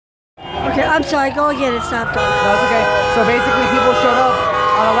Okay, I'm sorry. Go again. It's not done. No, it's okay. So basically, people showed up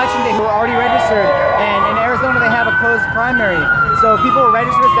on election day who were already registered, and in Arizona they have a closed primary. So people were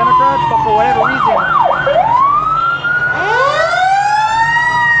registered as Democrats, but for whatever reason,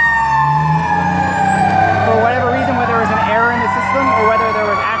 whether there was an error in the system or whether there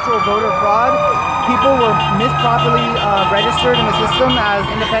was actual voter fraud, people were misproperly registered in the system as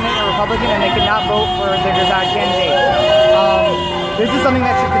independent or Republican, and they could not vote for their desired candidate. This is something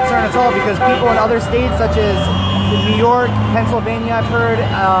that should concern us all, because people in other states such as New York, Pennsylvania, I've heard,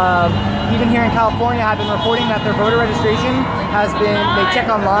 even here in California, have been reporting that their voter registration has been, they check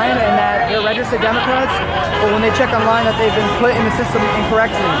online and that they're registered Democrats, but when they check online that they've been put in the system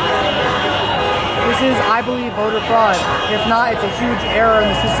incorrectly. This is, I believe, voter fraud. If not, it's a huge error in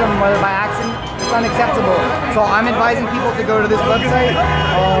the system, whether by accident. It's unacceptable. So I'm advising people to go to this website.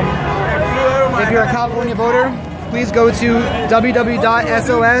 If you're a California voter, please go to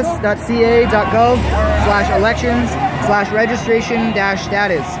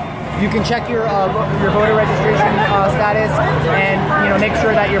www.sos.ca.gov/elections/registration-status. You can check your voter registration status and make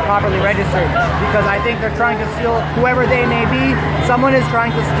sure that you're properly registered, because I think they're trying to steal, whoever they may be, someone is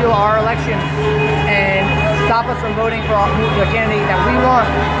trying to steal our election and stop us from voting for the candidate that we want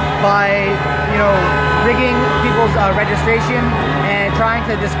by rigging people's registration and trying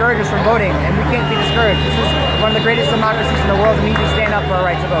to discourage us from voting, and we can't be discouraged. This is one of the greatest democracies in the world, and we need to stand up for our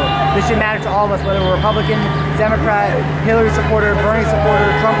right to vote. This should matter to all of us, whether we're Republican, Democrat, Hillary supporter, Bernie supporter,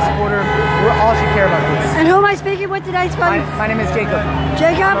 Trump supporter. We all should care about this. And who am I speaking with today, Spuddy? My name is Jacob.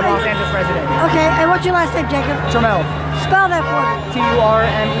 Jacob? I'm a Los Angeles resident. Okay, and what's your last name, Jacob? Turmel. Spell that for me. Turmelle.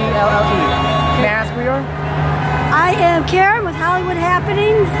 May I ask who you are? I am Karen with Hollywood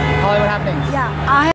Happenings. Hollywood Happenings. Yeah.